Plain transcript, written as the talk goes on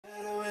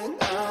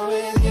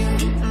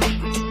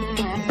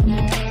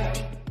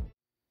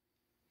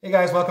Hey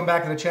guys, welcome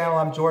back to the channel.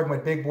 I'm Jordan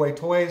with Big Boy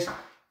Toys,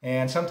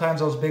 and sometimes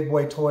those big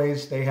boy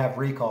toys, they have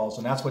recalls,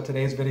 and that's what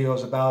today's video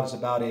is about. It's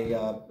about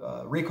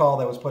a recall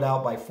that was put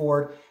out by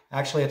Ford.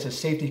 Actually, it's a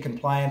safety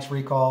compliance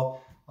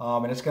recall,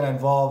 and it's going to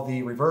involve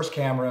the reverse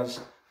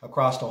cameras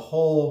across the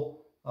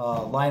whole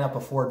lineup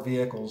of Ford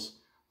vehicles.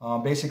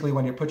 Basically,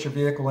 when you put your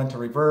vehicle into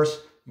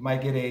reverse, you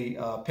might get a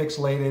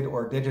pixelated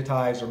or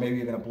digitized or maybe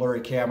even a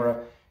blurry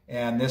camera,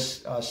 and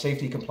this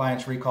safety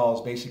compliance recall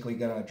is basically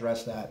going to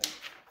address that.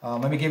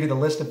 Let me give you the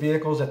list of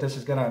vehicles that this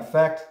is going to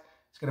affect.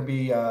 It's going to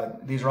be,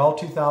 these are all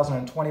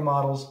 2020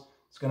 models.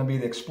 It's going to be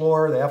the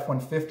Explorer, the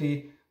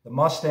F-150, the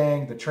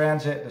Mustang, the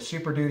Transit, the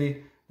Super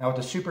Duty. Now with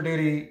the Super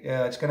Duty,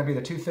 it's going to be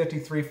the 250,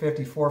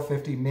 350,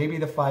 450, maybe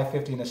the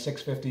 550 and the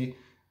 650,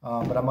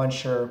 but I'm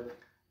unsure.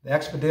 The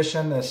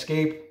Expedition, the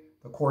Escape,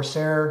 the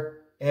Corsair,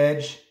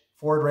 Edge,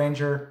 Ford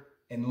Ranger,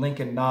 and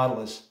Lincoln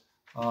Nautilus.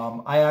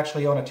 I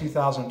actually own a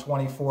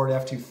 2020 Ford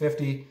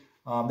F-250.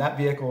 That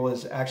vehicle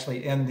is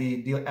actually at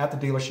the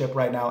dealership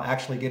right now,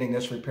 actually getting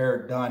this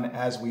repair done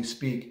as we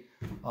speak.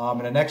 In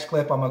the next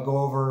clip, I'm going to go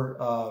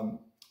over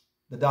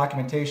the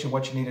documentation,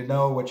 what you need to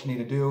know, what you need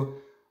to do.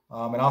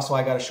 And also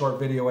I got a short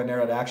video in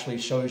there that actually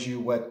shows you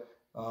what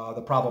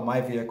the problem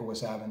my vehicle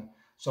was having.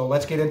 So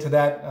let's get into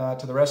that,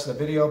 to the rest of the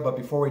video. But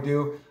before we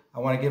do, I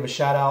want to give a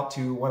shout out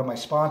to one of my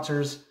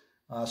sponsors,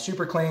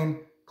 Super Clean,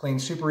 Clean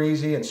Super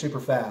Easy and Super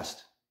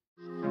Fast.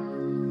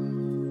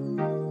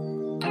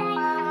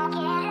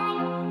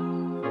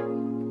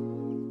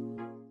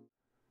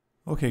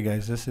 Okay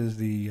guys, this is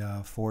the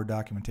Ford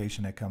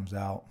documentation that comes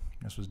out.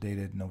 This was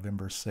dated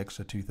November 6th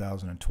of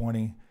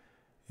 2020.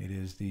 It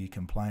is the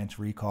compliance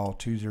recall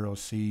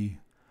 20C19.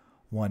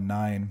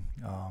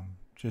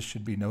 Just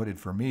should be noted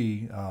for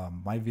me,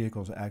 my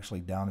vehicle is actually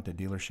down at the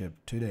dealership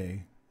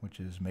today, which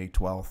is May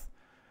 12th,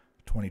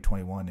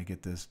 2021 to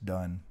get this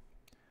done.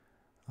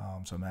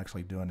 So I'm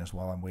actually doing this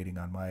while I'm waiting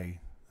on my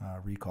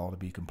recall to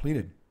be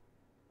completed.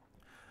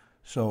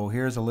 So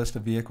here's a list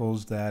of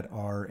vehicles that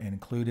are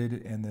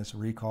included in this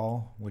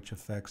recall, which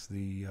affects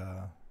the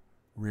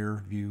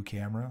rear view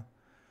camera.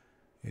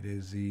 It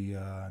is the,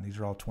 these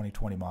are all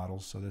 2020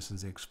 models. So this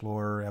is the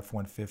Explorer,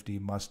 F-150,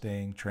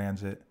 Mustang,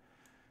 Transit,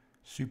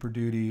 Super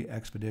Duty,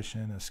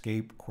 Expedition,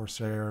 Escape,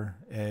 Corsair,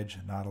 Edge,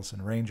 Nautilus,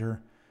 and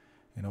Ranger.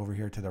 And over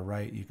here to the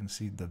right, you can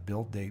see the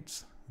build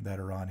dates that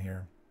are on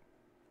here.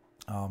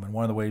 And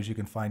one of the ways you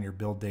can find your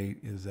build date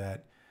is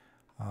that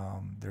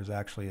there's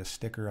actually a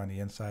sticker on the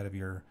inside of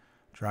your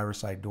driver's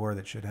side door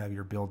that should have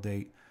your build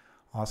date.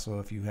 Also,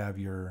 if you have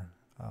your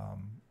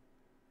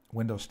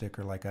window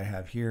sticker like I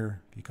have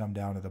here, if you come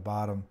down to the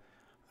bottom,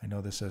 I know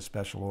this says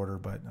special order,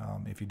 but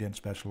if you didn't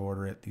special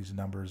order it, these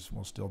numbers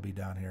will still be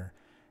down here.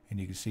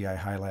 And you can see I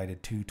highlighted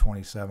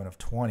 2/27 of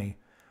 20,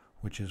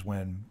 which is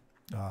when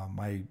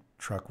my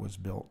truck was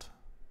built.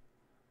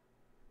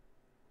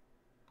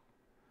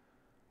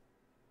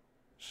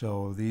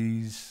 So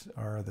these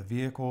are the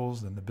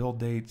vehicles and the build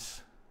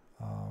dates.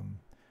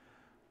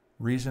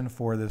 Reason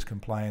for this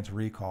compliance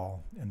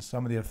recall: in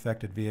some of the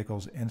affected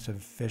vehicles,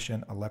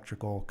 insufficient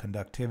electrical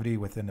conductivity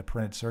within the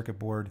printed circuit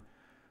board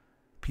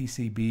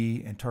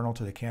PCB internal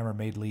to the camera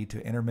may lead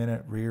to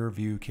intermittent rear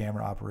view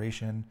camera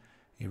operation.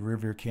 A rear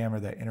view camera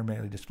that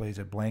intermittently displays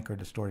a blank or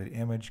distorted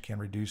image can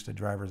reduce the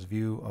driver's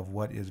view of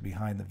what is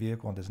behind the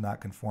vehicle and does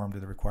not conform to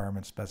the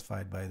requirements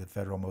specified by the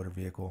Federal Motor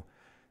Vehicle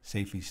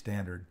Safety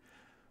Standard.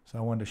 So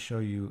I wanted to show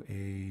you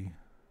a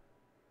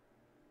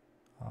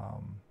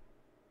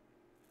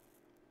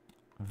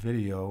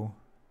video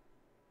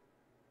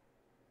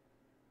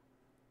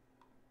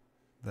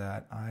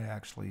that I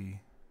actually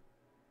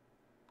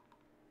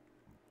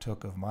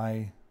took of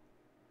my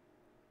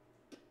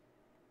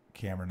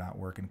camera not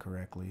working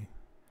correctly.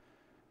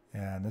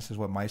 And this is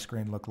what my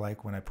screen looked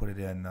like when I put it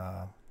in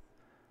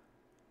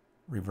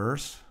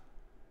reverse.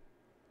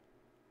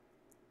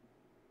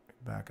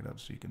 Back it up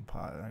so you can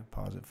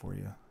pause it for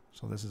you.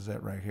 So this is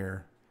it right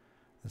here.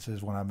 This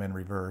is when I'm in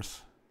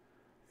reverse,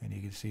 and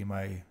you can see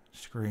my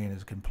screen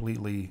is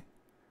completely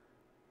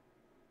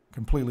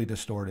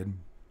distorted.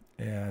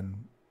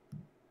 And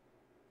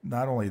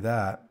not only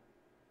that,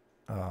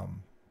 but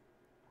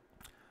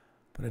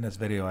in this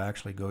video I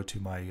actually go to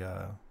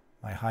my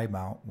my high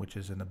mount, which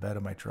is in the bed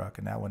of my truck,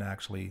 and that one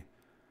actually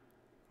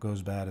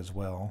goes bad as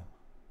well.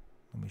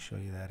 Let me show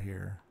you that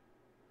here.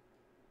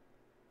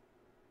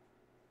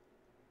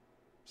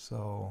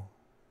 So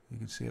you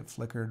can see it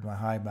flickered my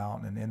high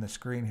mount, and in the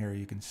screen here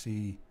you can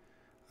see,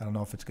 I don't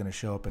know if it's going to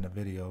show up in the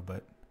video,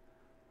 but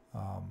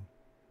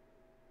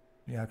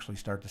you actually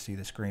start to see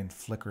the screen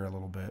flicker a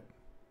little bit.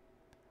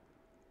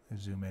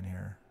 Let's zoom in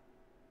here.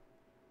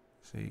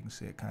 So you can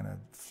see it kind of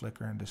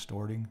flickering,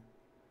 distorting.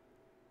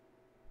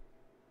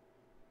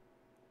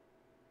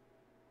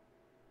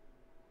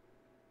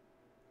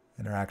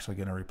 And they're actually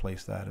going to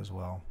replace that as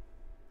well.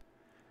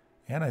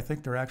 And I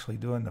think they're actually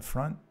doing the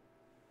front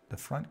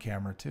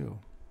camera too.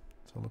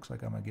 So it looks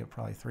like I'm going to get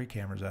probably 3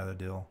 cameras out of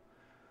the deal.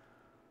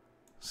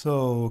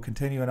 So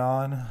continuing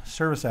on,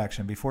 service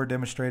action. Before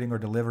demonstrating or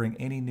delivering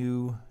any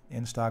new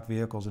in-stock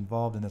vehicles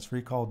involved in this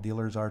recall,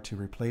 dealers are to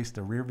replace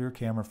the rear view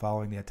camera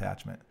following the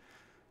attachment.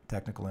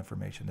 Technical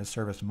information. This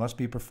service must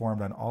be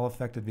performed on all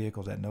affected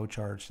vehicles at no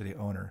charge to the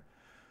owner.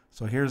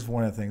 So here's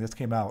one of the things. This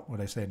came out,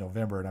 what I say, in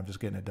November, and I'm just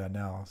getting it done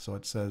now. So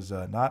it says,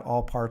 not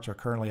all parts are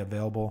currently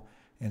available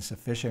in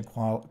sufficient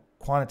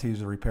quantities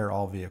to repair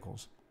all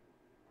vehicles.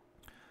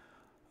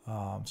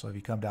 So if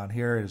you come down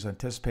here, it is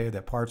anticipated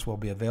that parts will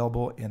be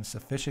available in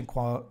sufficient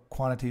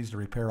quantities to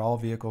repair all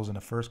vehicles in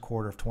the first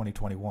quarter of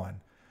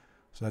 2021.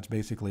 So that's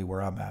basically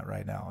where I'm at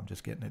right now. I'm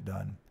just getting it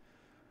done.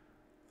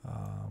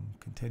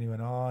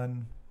 Continuing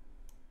on.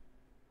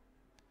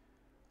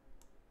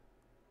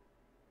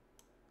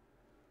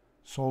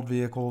 Sold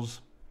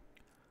vehicles.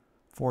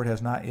 Ford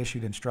has not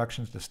issued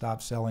instructions to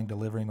stop selling,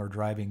 delivering, or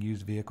driving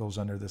used vehicles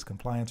under this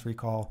compliance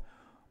recall.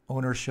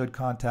 Owners should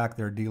contact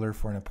their dealer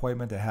for an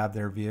appointment to have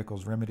their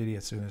vehicles remedied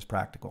as soon as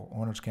practical.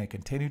 Owners can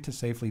continue to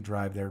safely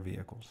drive their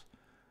vehicles.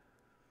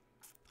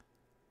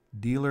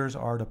 Dealers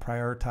are to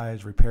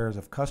prioritize repairs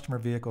of customer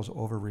vehicles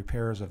over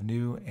repairs of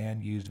new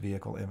and used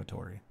vehicle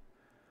inventory,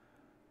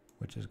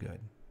 which is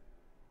good.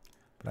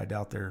 But I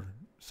doubt they're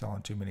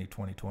selling too many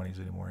 2020s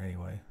anymore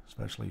anyway,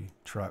 especially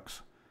trucks.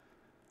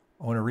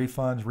 Owner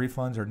refunds.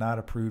 Refunds are not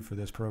approved for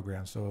this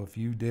program. So if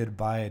you did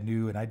buy a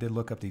new, and I did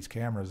look up these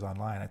cameras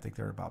online, I think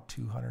they're about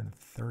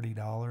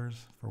 $230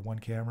 for one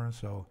camera.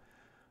 So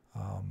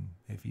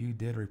if you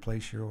did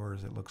replace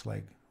yours, it looks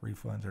like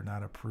refunds are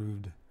not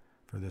approved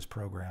for this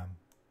program.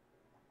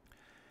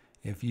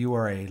 If you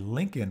are a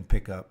Lincoln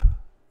pickup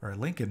or a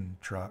Lincoln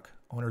truck,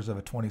 owners of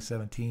a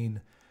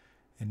 2017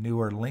 and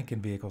newer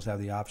Lincoln vehicles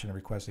have the option of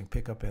requesting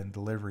pickup and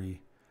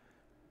delivery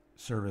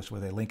service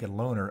with a Lincoln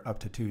loaner up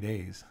to 2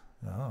 days.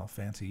 Oh,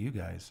 fancy you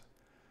guys.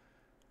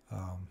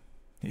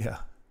 Yeah.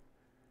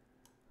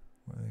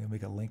 Well, they're going to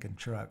make a Lincoln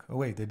truck. Oh,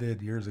 wait, they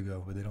did years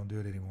ago, but they don't do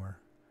it anymore.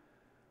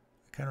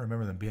 I kind of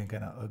remember them being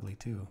kind of ugly,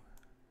 too.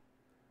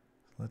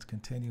 Let's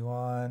continue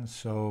on.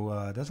 So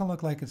it doesn't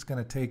look like it's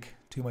going to take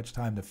too much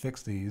time to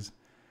fix these.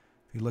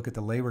 If you look at the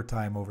labor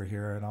time over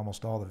here in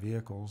almost all the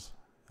vehicles,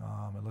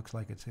 it looks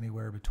like it's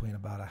anywhere between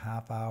about a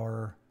half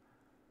hour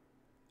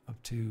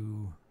up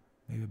to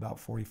maybe about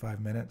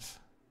 45 minutes.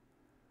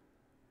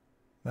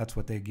 That's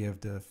what they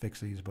give to fix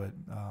these, but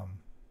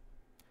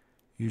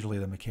usually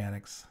the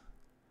mechanics,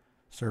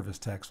 service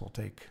techs will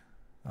take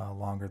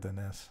longer than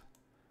this.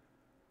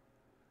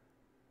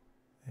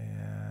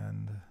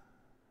 And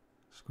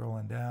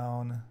scrolling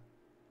down,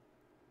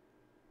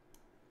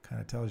 kind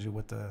of tells you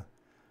what the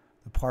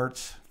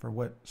parts for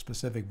what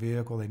specific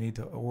vehicle they need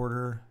to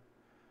order.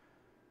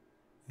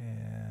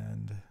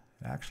 And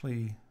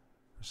actually,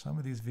 for some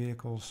of these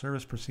vehicles,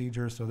 service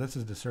procedures, so this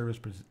is the service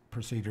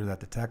procedure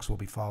that the techs will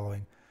be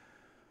following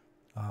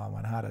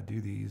on how to do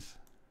these.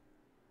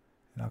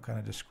 And I'll kind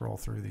of just scroll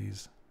through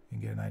these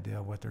and get an idea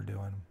of what they're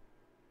doing.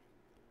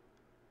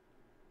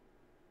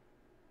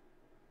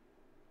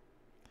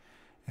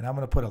 And I'm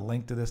going to put a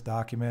link to this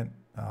document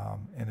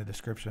in the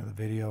description of the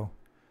video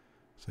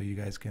so you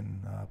guys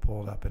can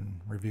pull it up and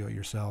review it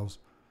yourselves.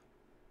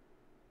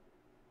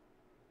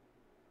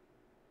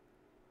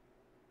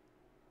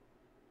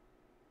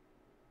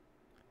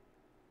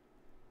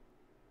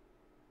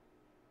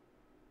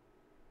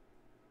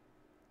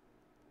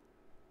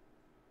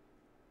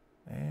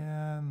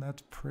 And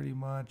that's pretty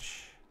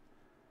much,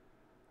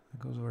 it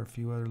goes over a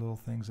few other little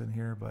things in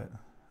here, but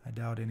I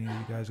doubt any of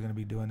you guys are going to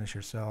be doing this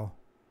yourself.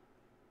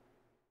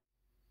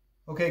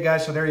 Okay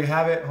guys, so there you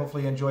have it.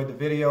 Hopefully you enjoyed the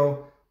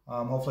video.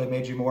 Hopefully it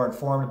made you more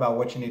informed about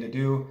what you need to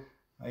do.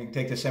 You can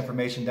take this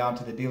information down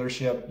to the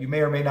dealership. You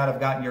may or may not have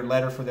gotten your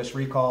letter for this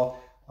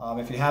recall.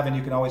 If you haven't,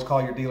 you can always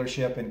call your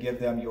dealership and give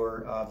them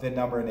your VIN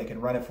number and they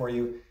can run it for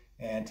you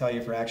and tell you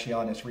if you're actually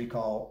on this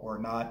recall or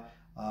not.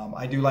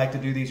 I do like to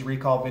do these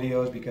recall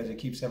videos because it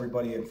keeps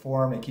everybody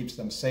informed, it keeps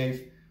them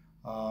safe,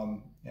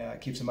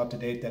 it keeps them up to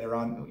date that are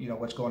on,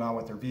 what's going on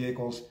with their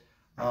vehicles.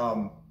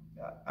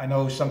 I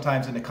know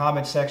sometimes in the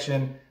comment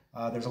section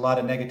there's a lot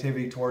of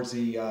negativity towards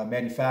the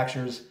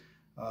manufacturers,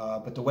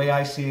 but the way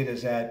I see it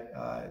is that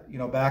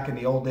back in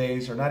the old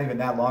days, or not even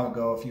that long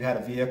ago, if you had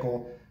a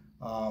vehicle,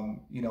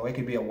 it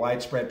could be a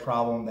widespread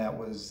problem that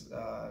was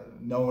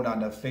known on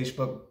the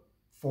Facebook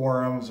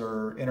forums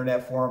or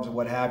internet forums and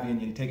what have you,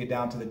 and you take it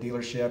down to the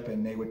dealership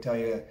and they would tell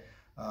you,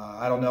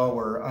 I don't know,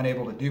 we're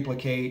unable to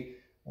duplicate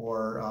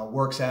or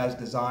works as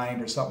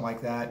designed or something like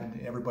that,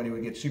 and everybody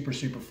would get super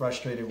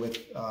frustrated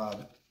with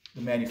the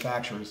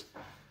manufacturers.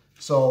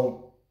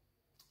 So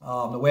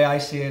the way I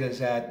see it is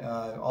that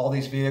all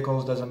these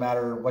vehicles, doesn't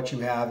matter what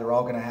you have, they're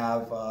all going to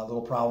have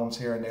little problems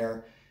here and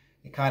there.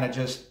 It kind of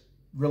just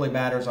really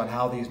matters on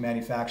how these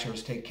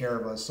manufacturers take care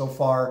of us. So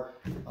far,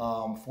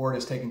 Ford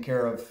has taken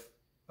care of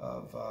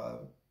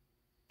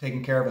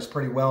us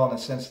pretty well in the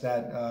sense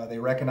that they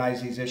recognize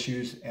these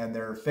issues and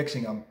they're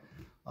fixing them.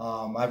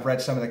 I've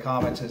read some of the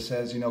comments that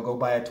says, go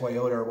buy a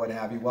Toyota or what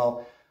have you.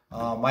 Well,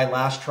 my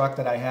last truck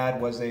that I had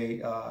was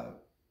a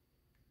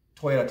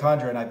Toyota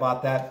Tundra, and I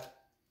bought that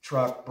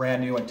truck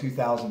brand new in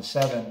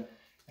 2007.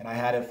 and I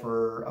had it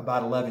for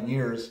about 11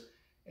 years.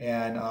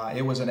 And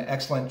it was an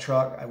excellent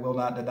truck. I will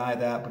not deny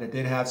that, but it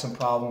did have some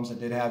problems.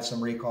 It did have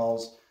some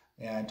recalls,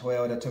 and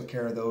Toyota took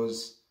care of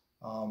those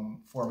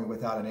for me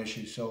without an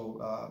issue.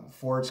 So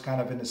Ford's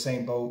kind of in the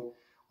same boat.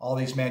 All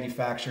these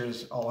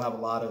manufacturers all have a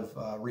lot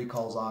of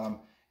recalls on them,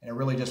 and it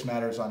really just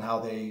matters on how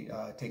they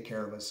take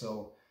care of us.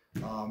 So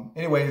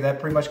anyway, that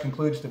pretty much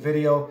concludes the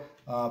video.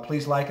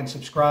 Please like and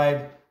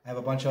subscribe. I have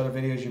a bunch of other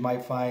videos you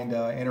might find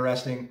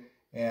interesting.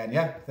 And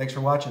yeah, thanks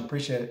for watching.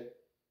 Appreciate it.